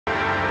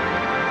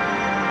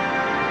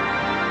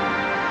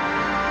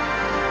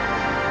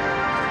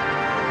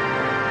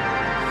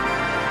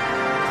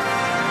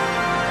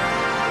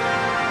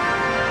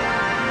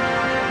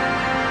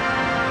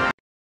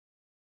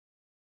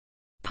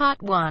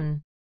Part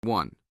 1.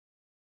 1.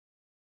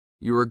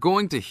 You are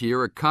going to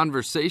hear a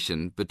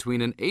conversation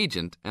between an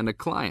agent and a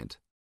client.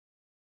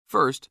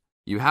 First,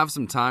 you have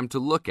some time to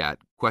look at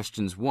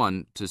questions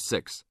 1 to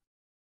 6.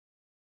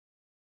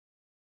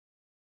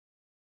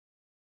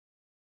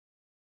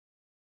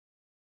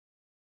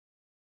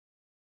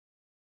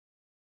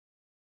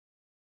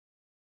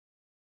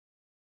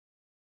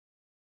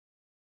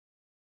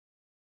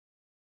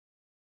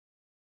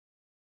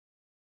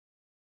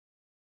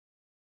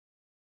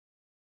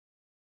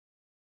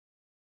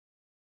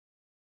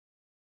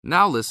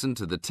 Now listen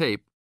to the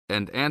tape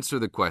and answer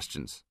the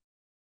questions.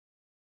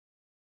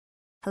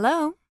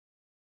 Hello?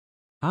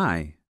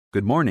 Hi,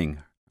 good morning.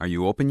 Are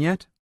you open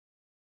yet?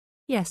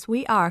 Yes,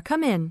 we are.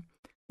 Come in.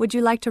 Would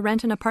you like to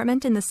rent an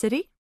apartment in the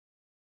city?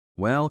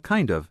 Well,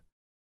 kind of.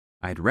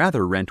 I'd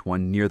rather rent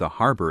one near the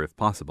harbor if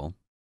possible.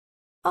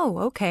 Oh,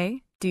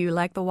 okay. Do you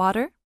like the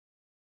water?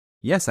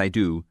 Yes, I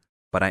do,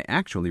 but I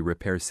actually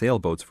repair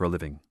sailboats for a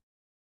living,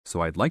 so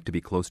I'd like to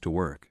be close to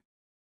work.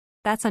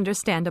 That's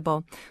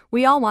understandable.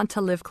 We all want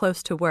to live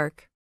close to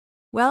work.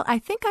 Well, I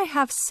think I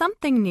have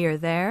something near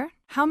there.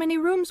 How many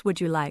rooms would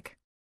you like?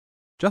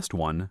 Just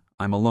one.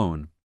 I'm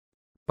alone.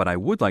 But I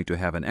would like to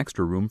have an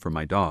extra room for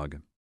my dog.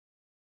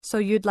 So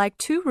you'd like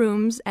 2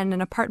 rooms and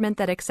an apartment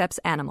that accepts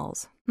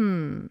animals.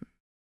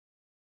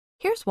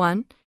 Here's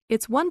one.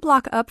 It's 1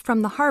 block up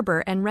from the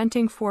harbor and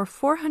renting for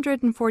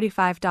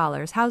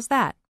 $445. How's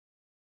that?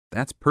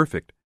 That's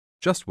perfect.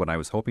 Just what I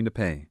was hoping to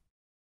pay.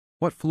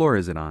 What floor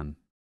is it on?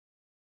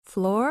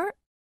 Floor?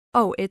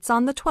 Oh, it's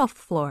on the 12th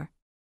floor.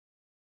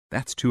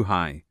 That's too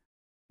high.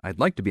 I'd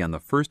like to be on the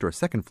 1st or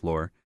 2nd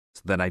floor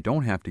so that I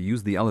don't have to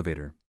use the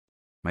elevator.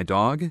 My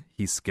dog,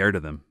 he's scared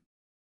of them.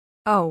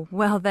 Oh,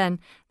 well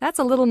then, that's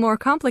a little more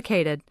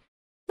complicated.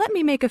 Let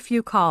me make a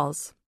few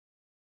calls.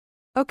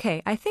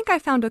 Okay, I think I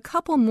found a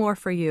couple more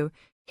for you.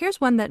 Here's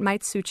one that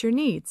might suit your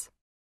needs.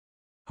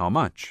 How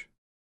much?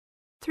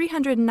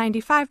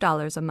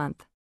 $395 a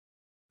month.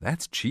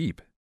 That's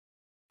cheap.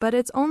 But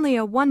it's only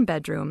a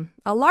 1-bedroom,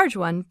 a large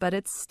one, but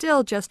it's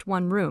still just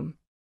 1 room.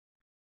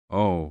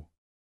 Oh,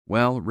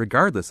 well,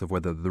 regardless of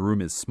whether the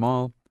room is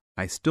small,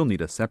 I still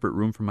need a separate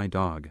room for my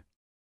dog.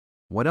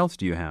 What else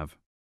do you have?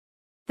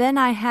 Then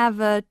I have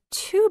a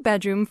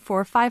 2-bedroom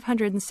for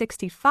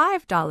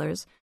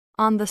 $565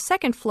 on the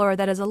 2nd floor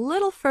that is a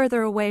little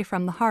further away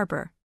from the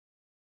harbor.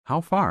 How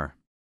far?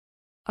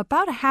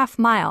 About a half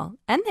mile,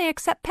 and they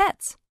accept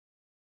pets.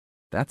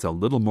 That's a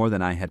little more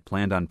than I had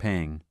planned on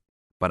paying,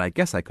 but I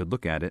guess I could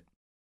look at it.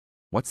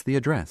 What's the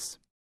address?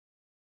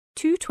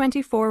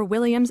 224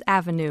 Williams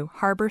Avenue,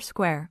 Harbor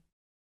Square.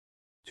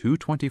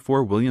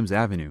 224 Williams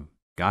Avenue.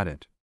 Got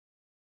it.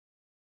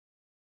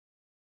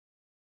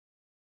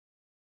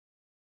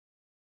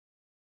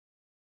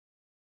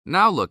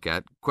 Now look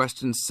at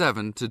questions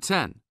 7 to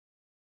 10.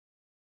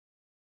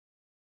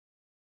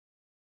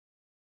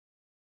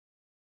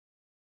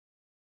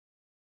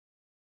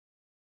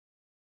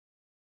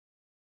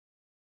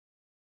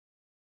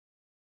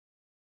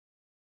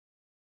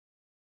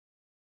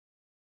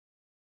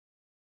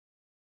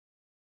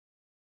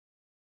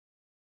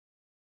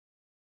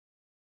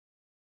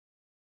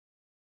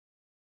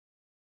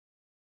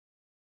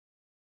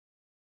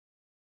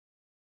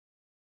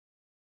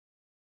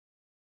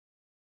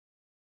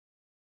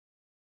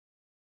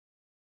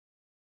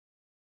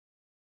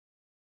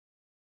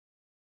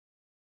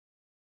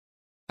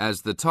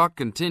 As the talk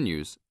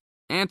continues,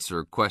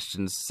 answer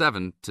questions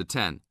 7 to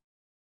 10.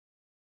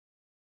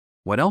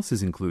 What else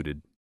is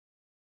included?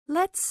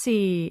 Let's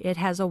see, it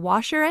has a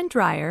washer and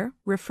dryer,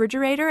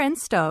 refrigerator and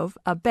stove,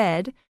 a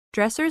bed,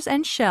 dressers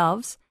and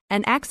shelves,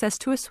 and access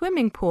to a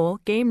swimming pool,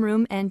 game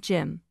room, and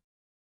gym.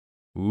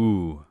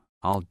 Ooh,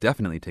 I'll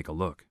definitely take a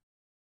look.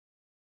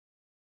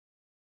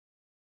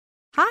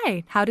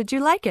 Hi, how did you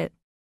like it?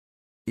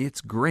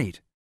 It's great.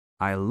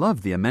 I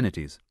love the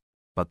amenities,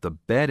 but the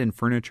bed and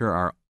furniture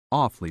are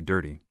awfully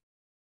dirty.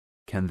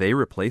 Can they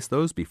replace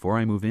those before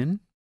I move in?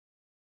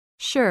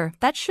 Sure,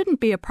 that shouldn't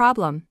be a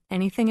problem.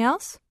 Anything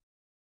else?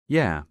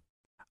 Yeah,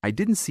 I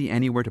didn't see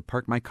anywhere to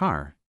park my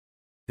car.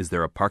 Is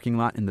there a parking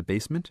lot in the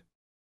basement?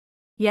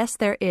 Yes,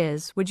 there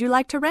is. Would you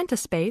like to rent a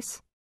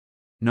space?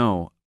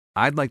 No,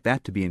 I'd like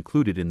that to be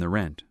included in the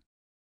rent.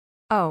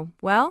 Oh,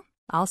 well,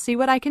 I'll see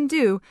what I can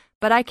do,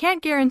 but I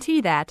can't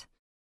guarantee that.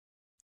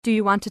 Do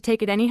you want to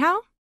take it anyhow?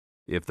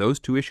 If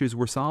those 2 issues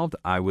were solved,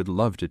 I would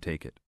love to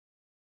take it.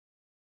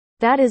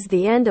 That is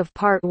the end of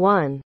Part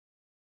 1.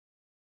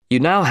 You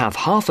now have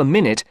half a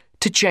minute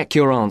to check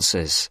your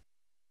answers.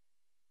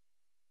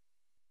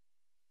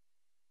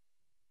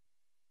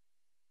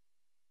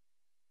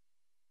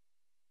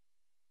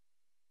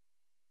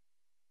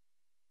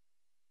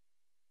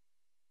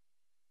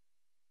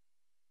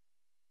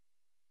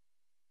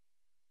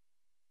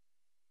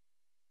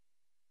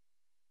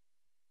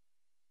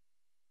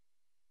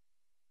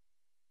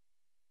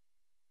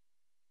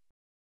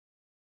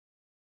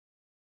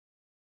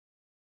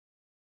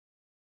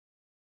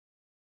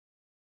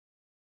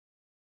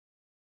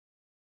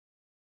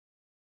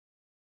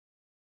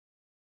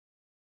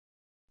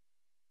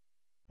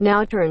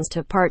 Now turns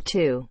to Part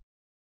 2.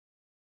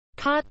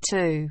 Part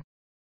 2.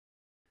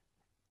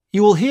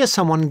 You will hear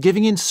someone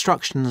giving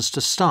instructions to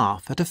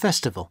staff at a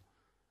festival.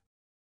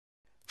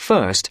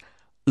 First,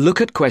 look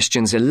at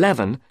questions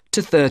 11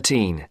 to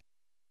 13.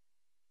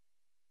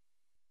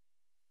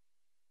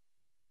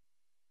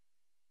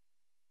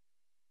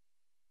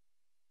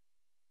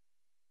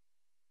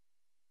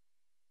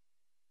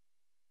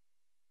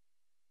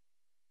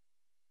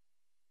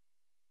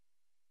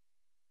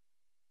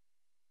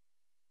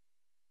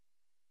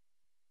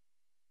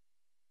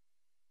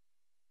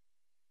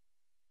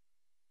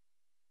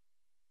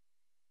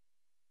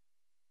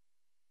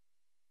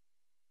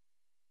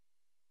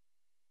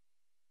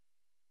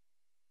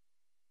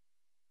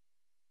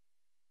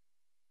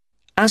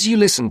 As you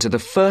listen to the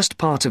first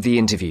part of the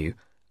interview,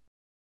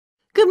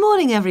 Good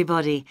morning,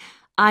 everybody.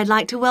 I'd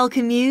like to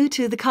welcome you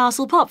to the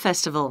Castle Pop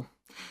Festival.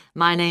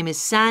 My name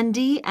is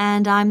Sandy,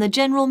 and I'm the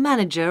General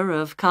Manager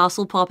of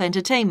Castle Pop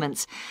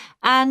Entertainments.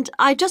 And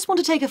I just want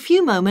to take a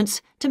few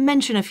moments to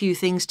mention a few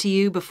things to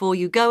you before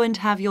you go and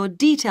have your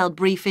detailed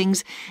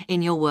briefings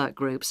in your work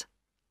groups.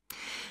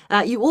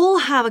 You all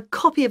have a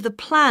copy of the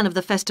plan of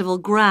the festival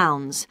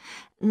grounds.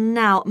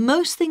 Now,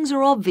 most things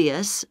are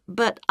obvious,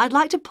 but I'd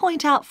like to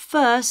point out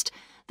first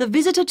the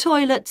visitor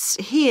toilets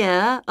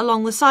here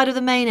along the side of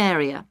the main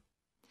area.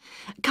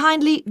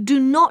 Kindly do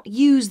not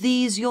use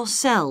these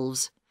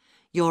yourselves.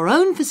 Your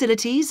own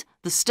facilities,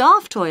 the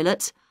staff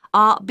toilets,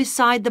 are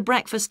beside the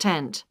breakfast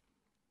tent.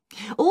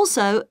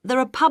 Also, there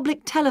are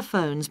public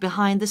telephones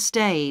behind the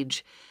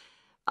stage.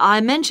 I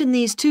mention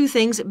these two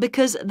things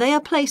because they are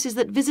places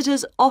that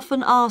visitors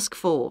often ask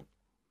for.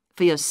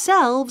 For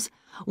yourselves,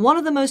 one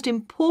of the most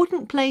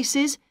important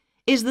places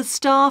is the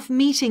staff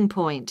meeting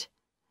point.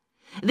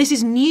 This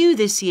is new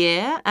this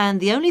year,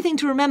 and the only thing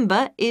to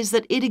remember is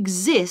that it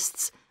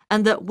exists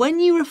and that when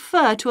you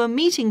refer to a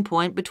meeting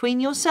point between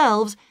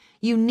yourselves,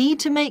 you need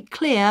to make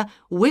clear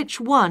which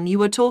one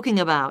you are talking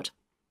about.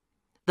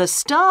 The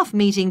staff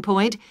meeting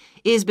point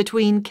is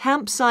between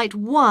campsite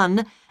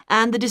 1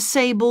 and the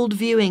disabled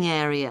viewing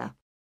area.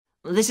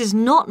 This is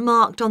not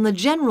marked on the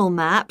general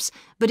maps,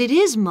 but it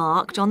is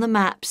marked on the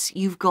maps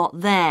you've got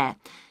there.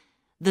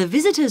 The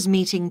visitors'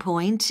 meeting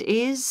point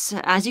is,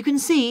 as you can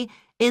see,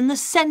 in the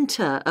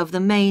centre of the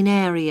main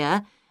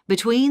area,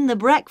 between the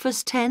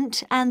breakfast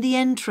tent and the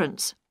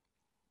entrance.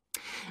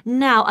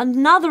 Now,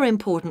 another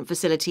important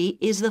facility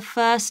is the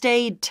first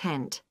aid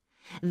tent.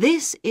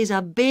 This is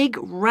a big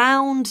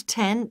round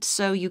tent,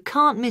 so you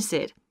can't miss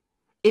it.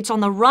 It's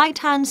on the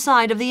right-hand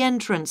side of the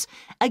entrance,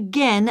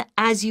 again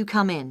as you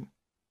come in.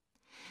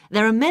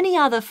 There are many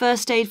other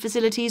first aid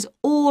facilities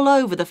all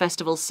over the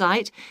festival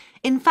site.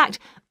 In fact,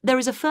 there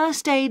is a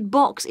first aid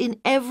box in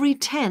every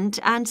tent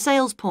and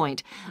sales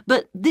point,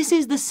 but this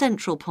is the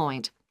central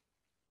point.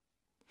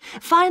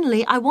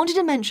 Finally, I wanted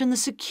to mention the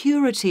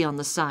security on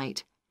the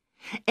site.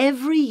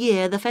 Every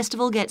year the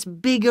festival gets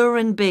bigger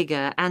and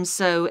bigger, and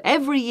so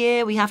every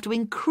year we have to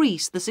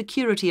increase the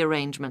security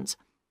arrangements.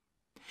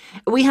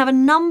 We have a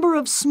number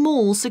of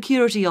small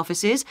security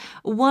offices,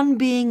 one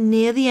being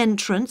near the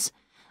entrance,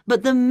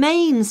 but the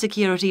main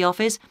security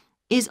office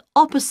is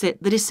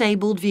opposite the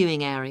disabled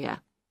viewing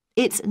area.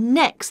 It's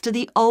next to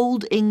the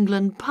Old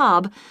England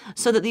pub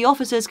so that the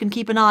officers can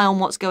keep an eye on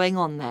what's going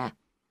on there.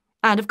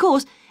 And of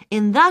course,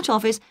 in that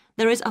office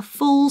there is a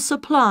full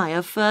supply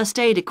of first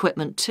aid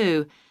equipment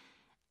too.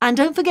 And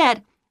don't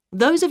forget,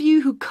 those of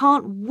you who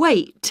can't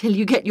wait till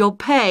you get your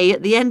pay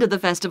at the end of the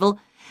festival,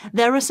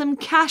 there are some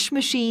cash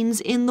machines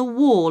in the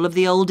wall of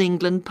the Old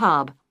England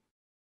pub.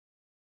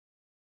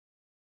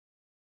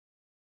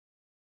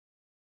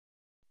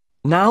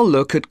 now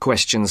look at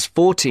questions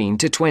 14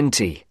 to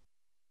 20.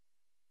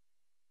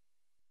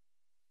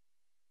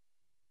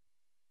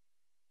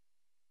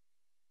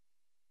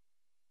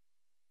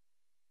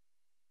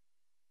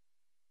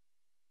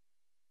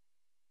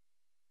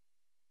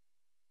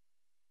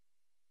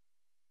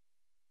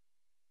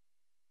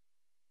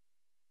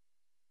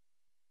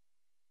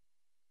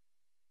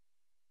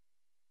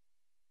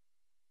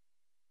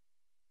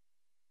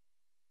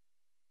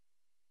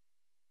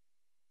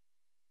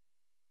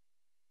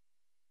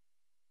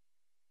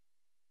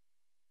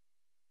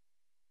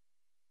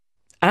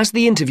 As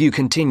the interview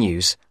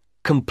continues,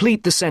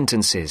 complete the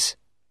sentences.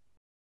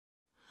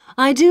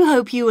 I do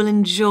hope you will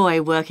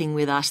enjoy working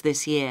with us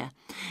this year.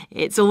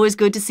 It's always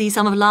good to see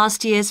some of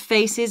last year's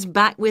faces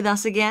back with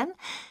us again.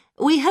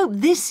 We hope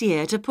this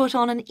year to put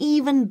on an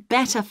even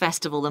better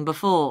festival than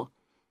before.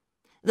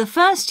 The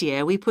first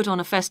year we put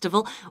on a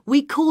festival,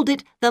 we called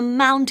it the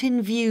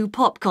Mountain View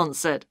Pop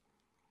Concert.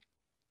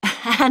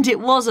 And it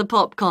was a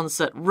pop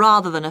concert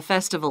rather than a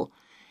festival.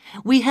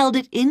 We held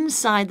it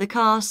inside the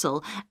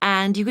castle,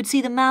 and you could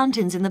see the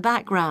mountains in the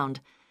background.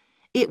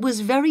 It was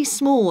very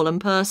small and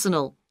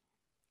personal.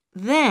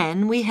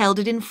 Then we held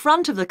it in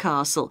front of the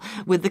castle,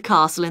 with the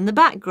castle in the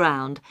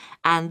background,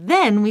 and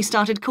then we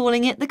started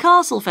calling it the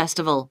Castle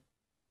Festival.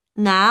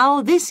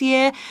 Now, this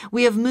year,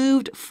 we have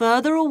moved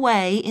further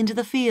away into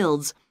the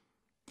fields.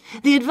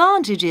 The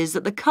advantage is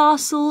that the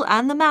castle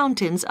and the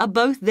mountains are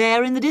both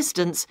there in the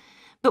distance,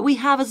 but we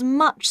have as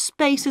much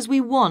space as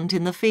we want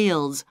in the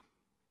fields.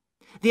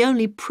 The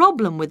only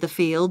problem with the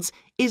fields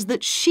is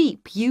that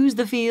sheep use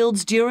the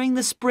fields during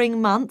the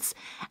spring months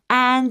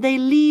and they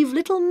leave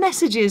little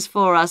messages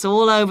for us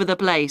all over the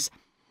place.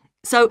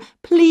 So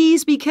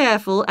please be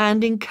careful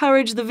and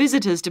encourage the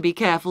visitors to be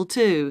careful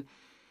too.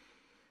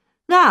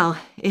 Now,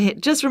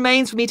 it just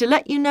remains for me to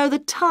let you know the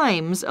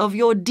times of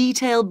your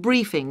detailed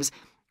briefings,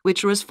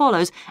 which are as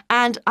follows,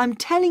 and I'm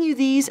telling you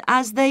these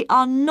as they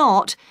are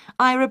not,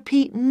 I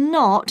repeat,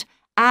 not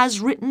as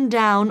written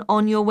down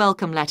on your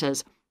welcome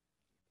letters.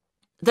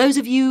 Those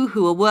of you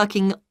who are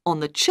working on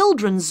the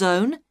children's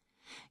zone,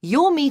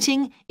 your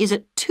meeting is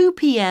at 2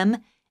 p.m.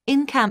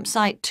 in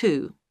campsite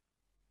 2.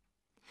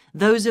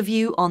 Those of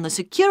you on the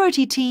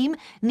security team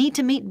need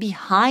to meet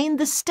behind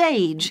the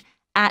stage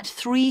at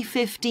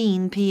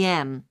 3:15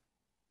 p.m.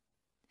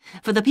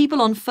 For the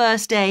people on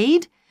first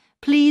aid,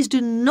 please do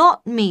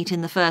not meet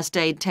in the first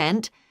aid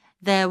tent.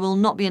 There will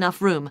not be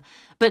enough room,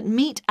 but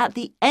meet at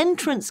the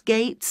entrance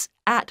gates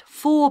at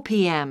 4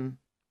 p.m.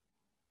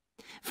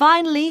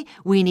 Finally,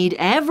 we need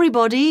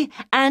everybody,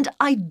 and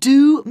I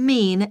do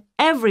mean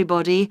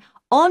everybody,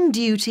 on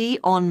duty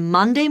on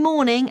Monday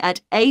morning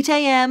at 8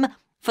 a.m.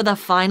 for the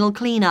final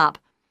clean-up.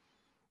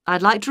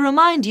 I'd like to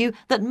remind you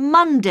that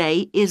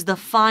Monday is the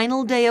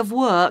final day of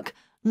work,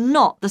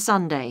 not the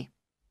Sunday.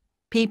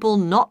 People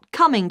not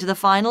coming to the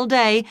final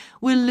day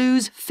will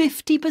lose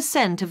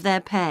 50% of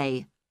their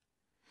pay.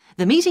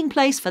 The meeting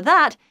place for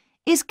that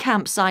is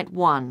Campsite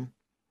 1.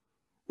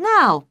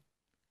 Now,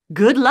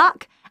 good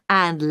luck,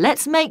 and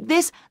let's make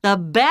this the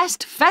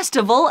best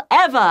festival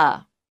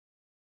ever!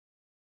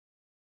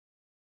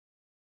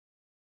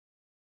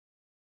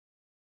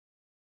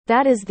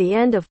 That is the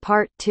end of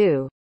part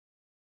 2.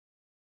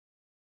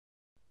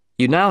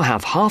 You now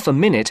have half a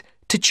minute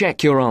to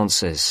check your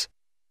answers.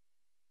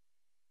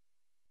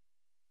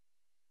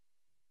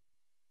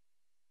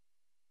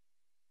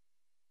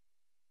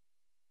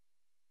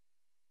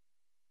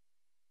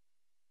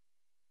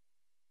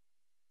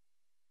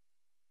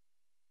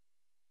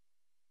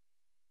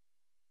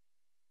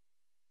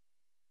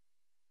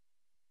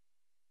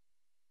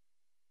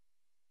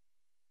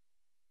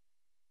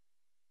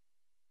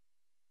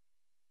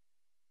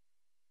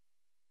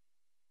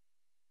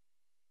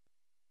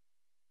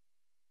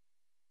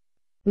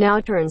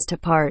 Now turns to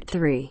part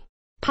 3.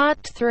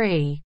 Part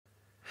 3.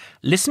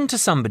 Listen to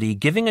somebody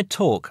giving a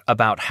talk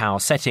about how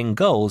setting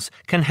goals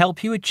can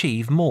help you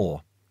achieve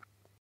more.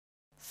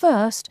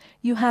 First,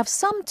 you have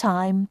some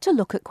time to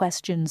look at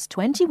questions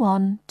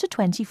 21 to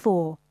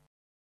 24.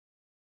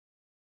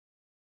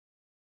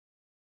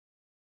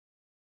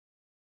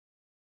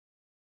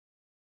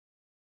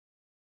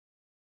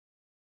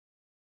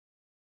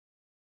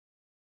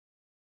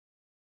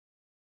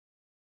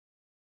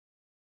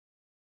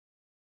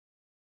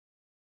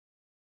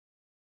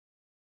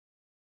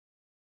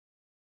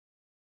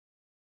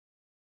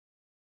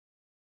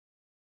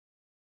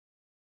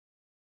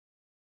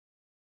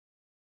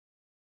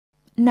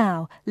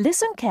 Now,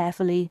 listen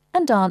carefully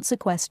and answer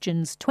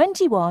questions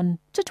 21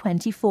 to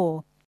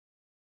 24.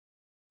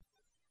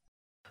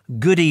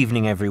 Good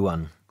evening,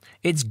 everyone.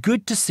 It's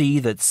good to see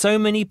that so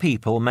many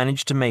people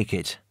managed to make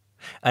it.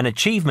 An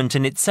achievement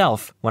in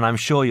itself when I'm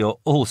sure you're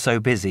all so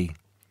busy.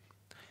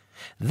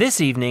 This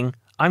evening,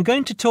 I'm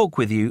going to talk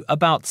with you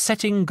about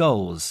setting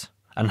goals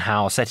and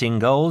how setting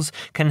goals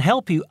can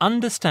help you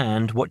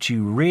understand what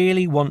you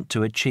really want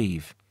to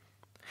achieve.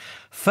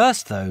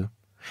 First, though,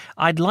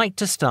 I'd like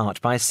to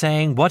start by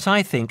saying what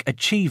I think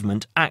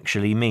achievement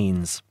actually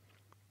means.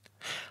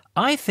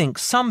 I think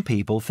some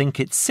people think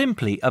it's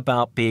simply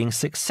about being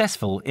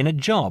successful in a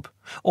job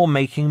or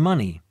making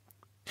money,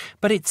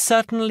 but it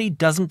certainly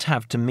doesn't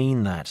have to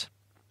mean that.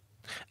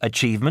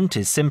 Achievement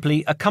is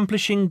simply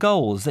accomplishing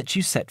goals that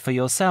you set for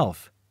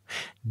yourself,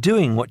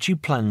 doing what you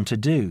plan to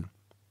do,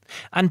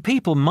 and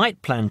people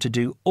might plan to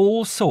do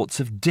all sorts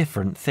of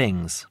different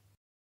things.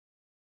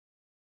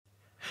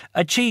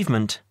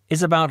 Achievement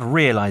is about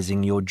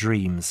realizing your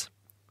dreams.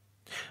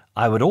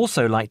 I would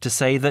also like to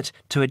say that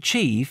to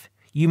achieve,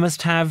 you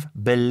must have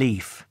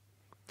belief.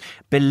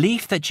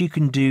 Belief that you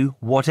can do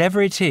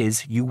whatever it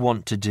is you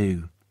want to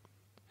do.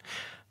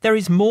 There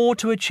is more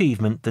to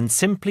achievement than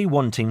simply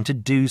wanting to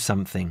do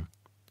something.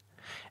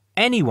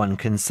 Anyone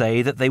can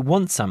say that they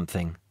want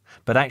something,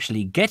 but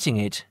actually getting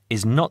it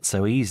is not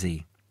so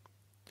easy.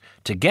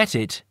 To get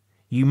it,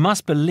 you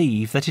must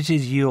believe that it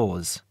is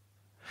yours.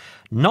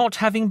 Not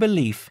having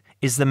belief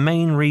is the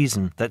main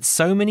reason that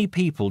so many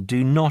people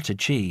do not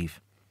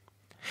achieve.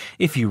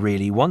 If you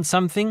really want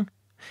something,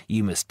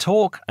 you must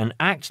talk and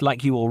act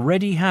like you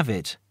already have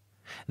it.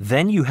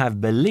 Then you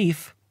have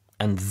belief,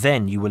 and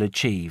then you will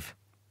achieve.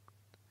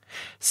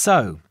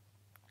 So,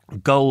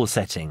 goal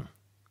setting.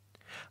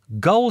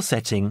 Goal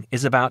setting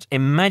is about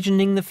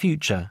imagining the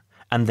future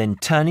and then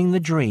turning the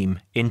dream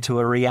into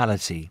a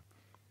reality.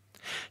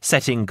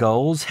 Setting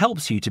goals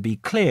helps you to be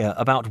clear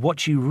about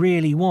what you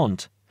really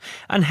want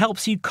and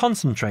helps you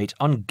concentrate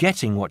on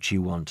getting what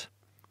you want.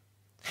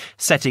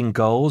 Setting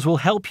goals will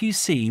help you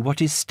see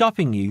what is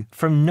stopping you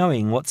from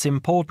knowing what's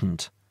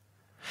important.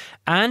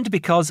 And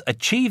because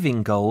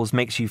achieving goals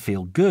makes you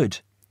feel good,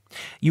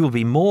 You will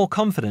be more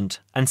confident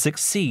and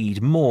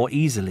succeed more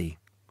easily.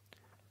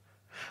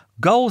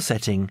 Goal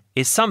setting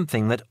is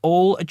something that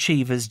all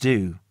achievers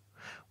do,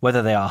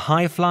 whether they are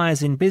high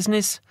flyers in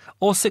business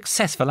or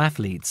successful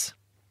athletes.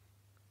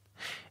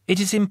 It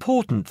is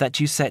important that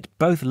you set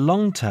both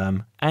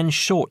long-term and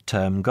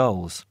short-term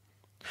goals.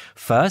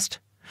 First,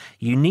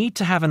 you need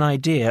to have an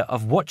idea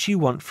of what you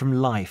want from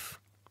life.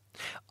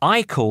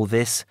 I call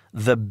this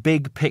the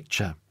big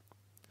picture.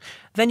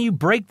 Then you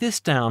break this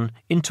down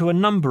into a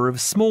number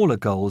of smaller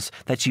goals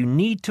that you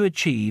need to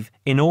achieve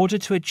in order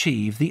to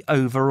achieve the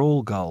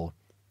overall goal.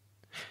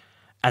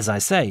 As I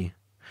say,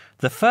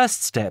 the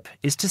first step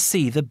is to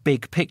see the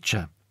big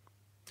picture.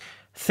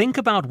 Think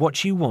about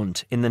what you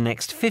want in the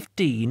next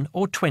 15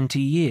 or 20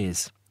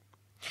 years.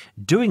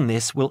 Doing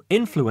this will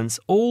influence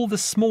all the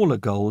smaller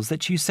goals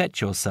that you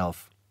set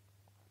yourself.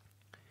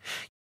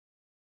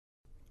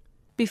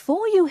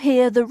 Before you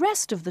hear the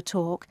rest of the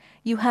talk,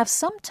 you have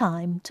some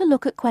time to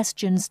look at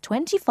questions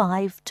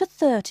 25 to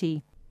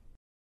 30.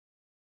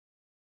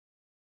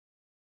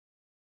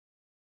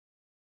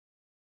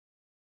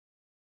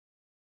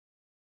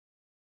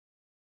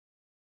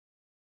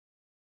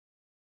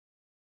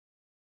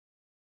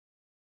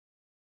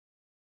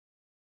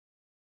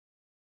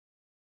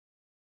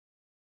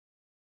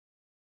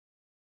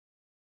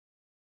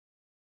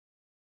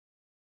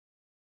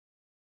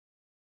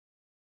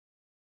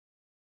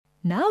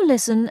 Now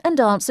listen and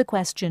answer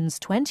questions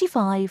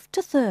 25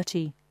 to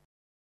 30.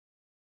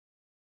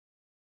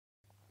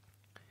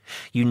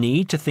 You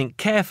need to think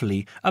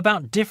carefully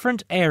about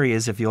different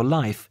areas of your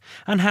life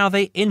and how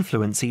they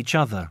influence each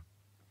other.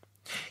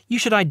 You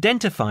should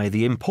identify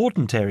the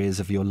important areas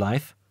of your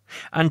life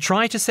and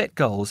try to set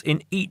goals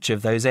in each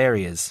of those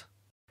areas.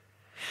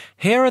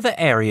 Here are the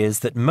areas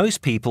that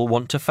most people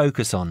want to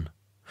focus on,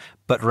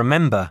 but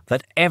remember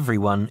that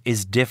everyone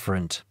is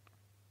different.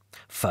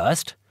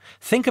 First,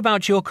 think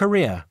about your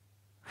career.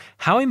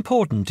 How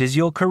important is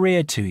your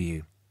career to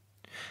you?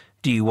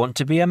 Do you want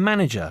to be a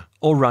manager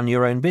or run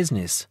your own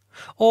business?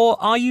 Or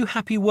are you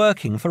happy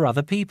working for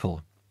other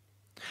people?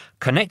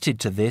 Connected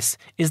to this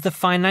is the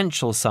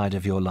financial side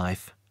of your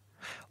life.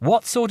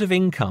 What sort of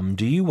income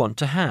do you want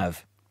to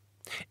have?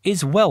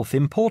 Is wealth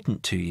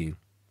important to you?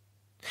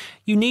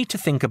 You need to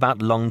think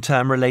about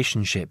long-term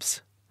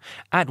relationships.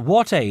 At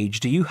what age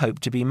do you hope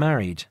to be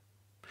married?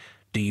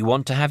 Do you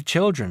want to have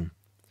children?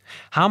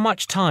 How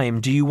much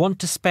time do you want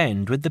to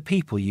spend with the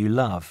people you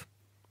love?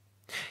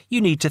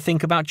 You need to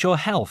think about your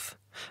health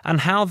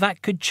and how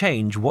that could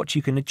change what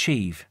you can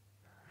achieve.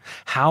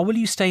 How will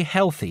you stay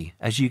healthy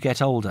as you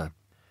get older?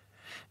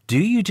 Do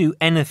you do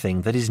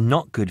anything that is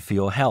not good for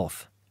your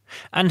health?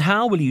 And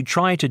how will you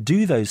try to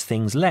do those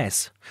things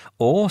less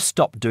or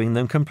stop doing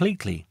them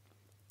completely?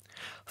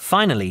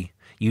 Finally,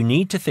 you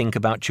need to think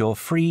about your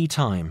free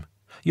time,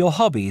 your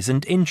hobbies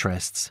and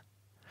interests.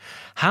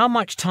 How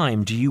much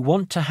time do you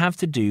want to have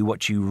to do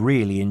what you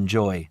really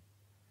enjoy?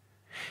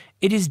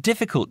 It is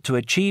difficult to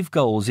achieve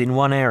goals in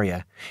one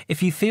area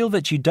if you feel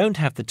that you don't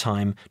have the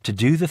time to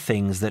do the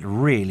things that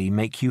really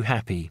make you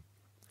happy.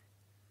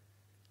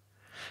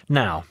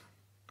 Now,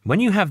 when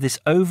you have this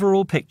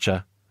overall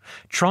picture,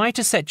 try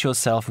to set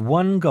yourself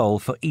one goal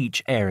for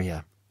each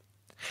area.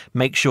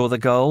 Make sure the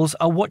goals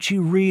are what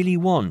you really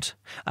want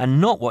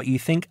and not what you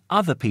think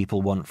other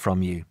people want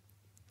from you.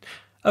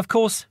 Of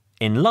course,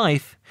 in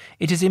life,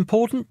 it is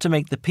important to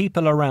make the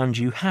people around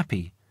you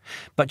happy,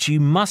 but you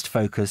must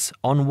focus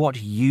on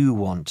what you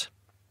want.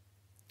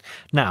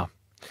 Now,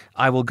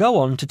 I will go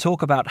on to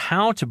talk about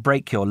how to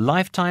break your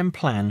lifetime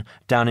plan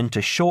down into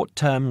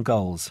short-term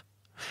goals.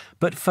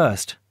 But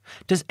first,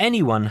 does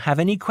anyone have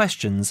any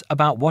questions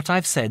about what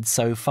I've said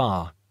so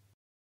far?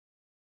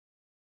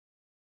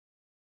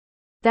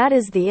 That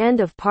is the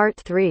end of part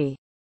 3.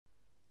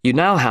 You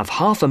now have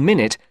half a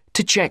minute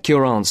to check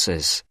your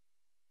answers.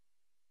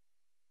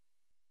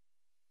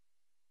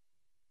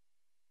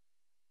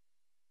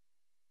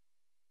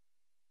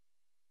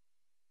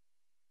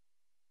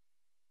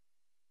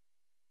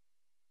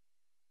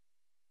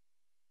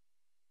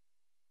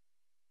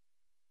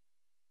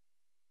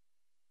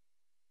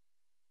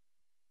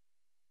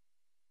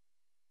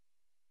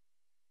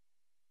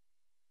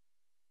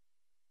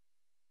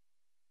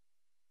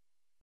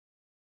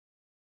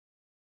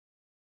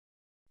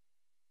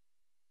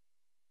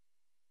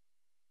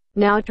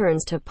 Now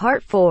turns to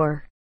part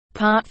 4.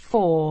 Part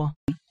 4.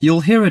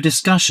 You'll hear a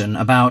discussion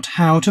about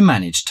how to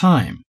manage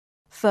time.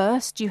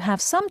 First, you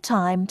have some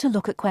time to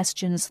look at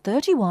questions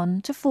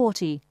 31 to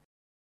 40.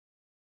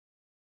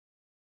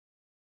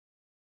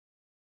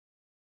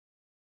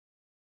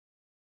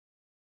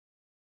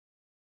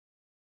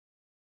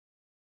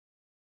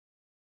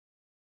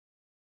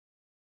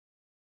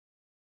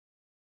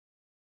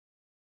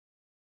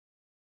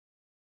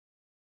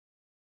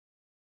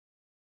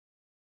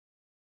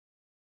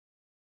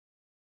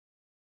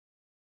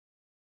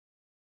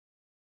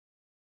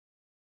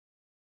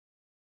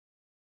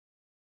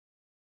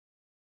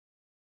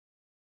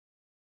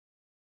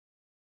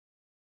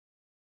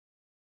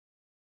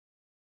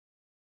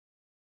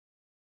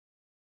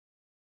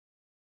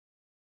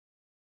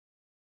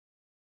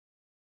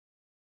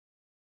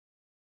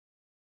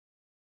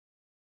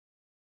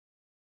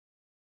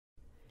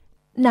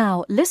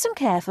 Now listen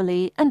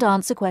carefully and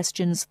answer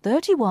questions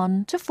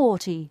 31 to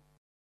 40.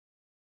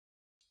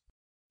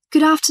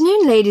 Good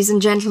afternoon, ladies and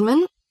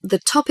gentlemen. The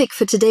topic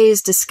for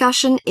today's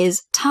discussion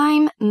is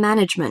time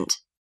management.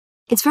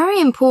 It's very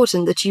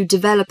important that you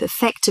develop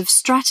effective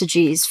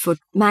strategies for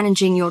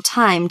managing your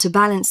time to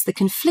balance the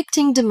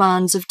conflicting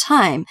demands of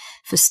time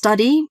for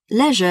study,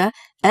 leisure,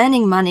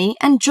 earning money,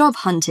 and job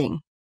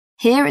hunting.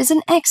 Here is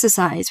an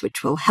exercise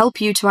which will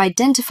help you to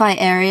identify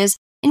areas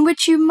in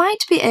which you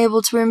might be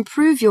able to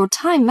improve your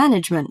time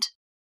management.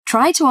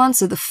 Try to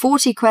answer the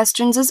 40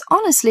 questions as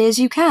honestly as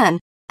you can,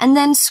 and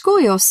then score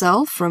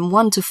yourself from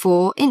 1 to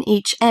 4 in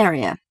each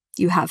area.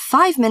 You have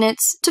 5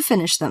 minutes to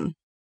finish them.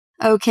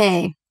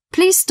 Okay,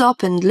 please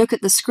stop and look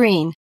at the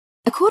screen.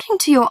 According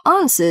to your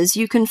answers,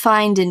 you can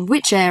find in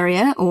which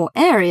area or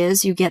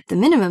areas you get the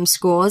minimum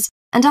scores,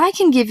 and I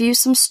can give you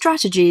some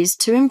strategies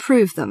to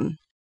improve them.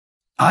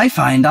 I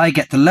find I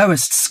get the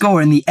lowest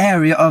score in the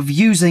area of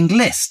using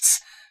lists.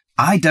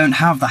 I don't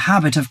have the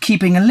habit of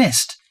keeping a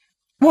list.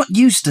 What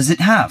use does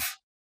it have?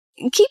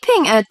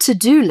 Keeping a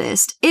to-do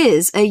list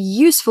is a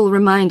useful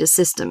reminder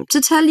system to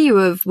tell you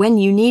of when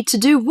you need to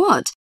do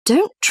what.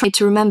 Don't try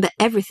to remember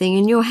everything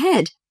in your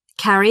head.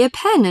 Carry a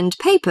pen and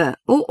paper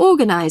or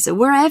organizer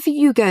wherever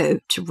you go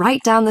to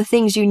write down the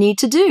things you need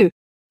to do,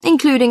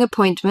 including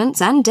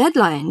appointments and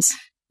deadlines.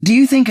 Do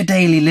you think a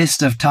daily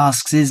list of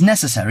tasks is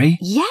necessary?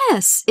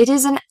 Yes, it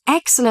is an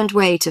excellent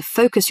way to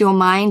focus your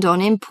mind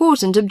on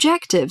important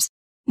objectives.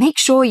 Make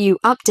sure you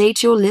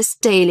update your list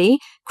daily,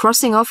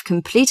 crossing off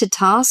completed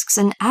tasks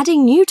and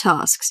adding new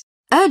tasks.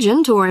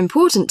 Urgent or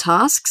important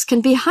tasks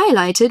can be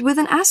highlighted with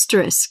an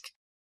asterisk.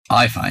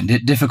 I find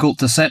it difficult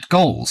to set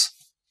goals.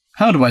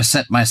 How do I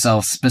set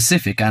myself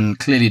specific and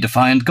clearly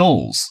defined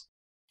goals?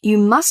 You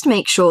must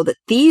make sure that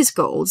these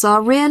goals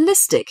are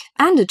realistic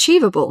and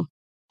achievable.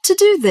 To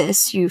do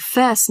this, you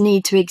first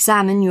need to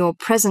examine your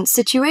present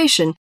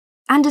situation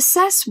and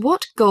assess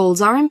what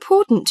goals are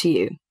important to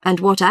you and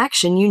what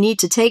action you need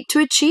to take to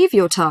achieve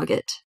your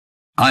target.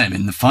 I am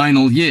in the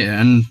final year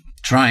and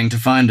trying to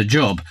find a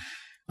job.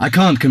 I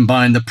can't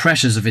combine the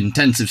pressures of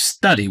intensive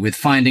study with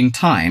finding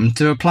time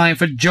to apply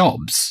for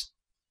jobs.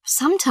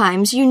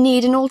 Sometimes you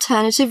need an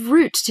alternative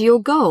route to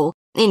your goal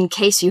in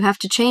case you have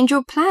to change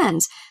your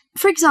plans.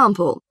 For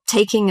example,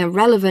 taking a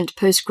relevant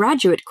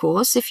postgraduate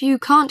course if you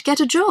can't get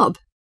a job.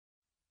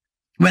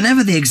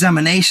 Whenever the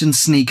examinations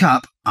sneak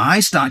up,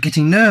 I start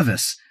getting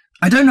nervous.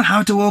 I don't know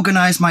how to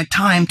organise my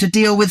time to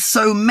deal with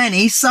so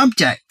many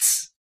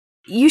subjects.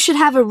 You should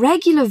have a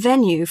regular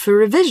venue for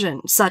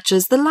revision, such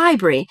as the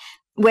library,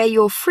 where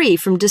you're free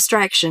from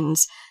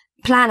distractions.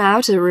 Plan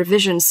out a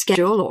revision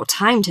schedule or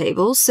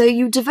timetable so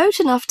you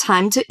devote enough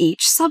time to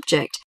each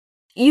subject.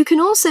 You can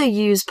also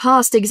use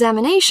past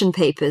examination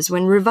papers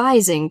when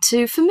revising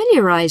to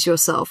familiarise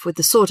yourself with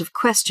the sort of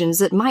questions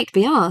that might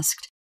be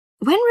asked.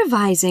 When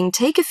revising,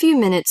 take a few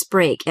minutes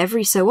break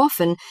every so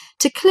often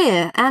to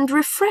clear and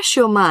refresh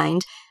your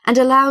mind and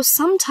allow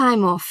some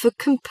time off for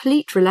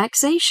complete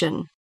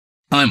relaxation.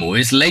 I'm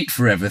always late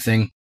for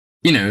everything.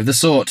 You know,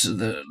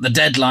 the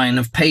deadline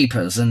of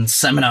papers and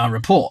seminar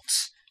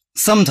reports.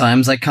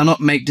 Sometimes I cannot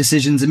make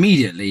decisions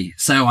immediately,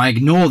 so I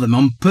ignore them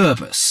on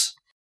purpose.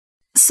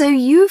 So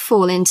you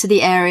fall into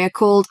the area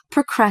called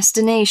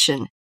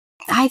procrastination.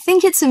 I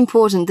think it's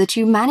important that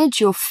you manage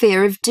your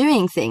fear of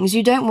doing things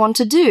you don't want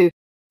to do,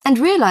 and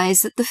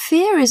realize that the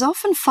fear is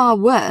often far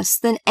worse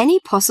than any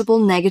possible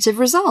negative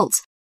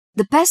results.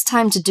 The best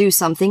time to do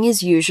something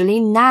is usually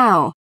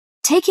now.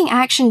 Taking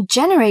action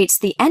generates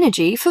the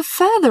energy for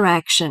further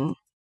action.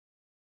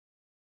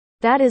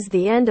 That is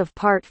the end of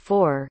part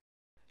 4.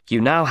 You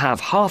now have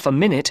half a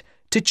minute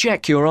to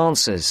check your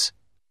answers.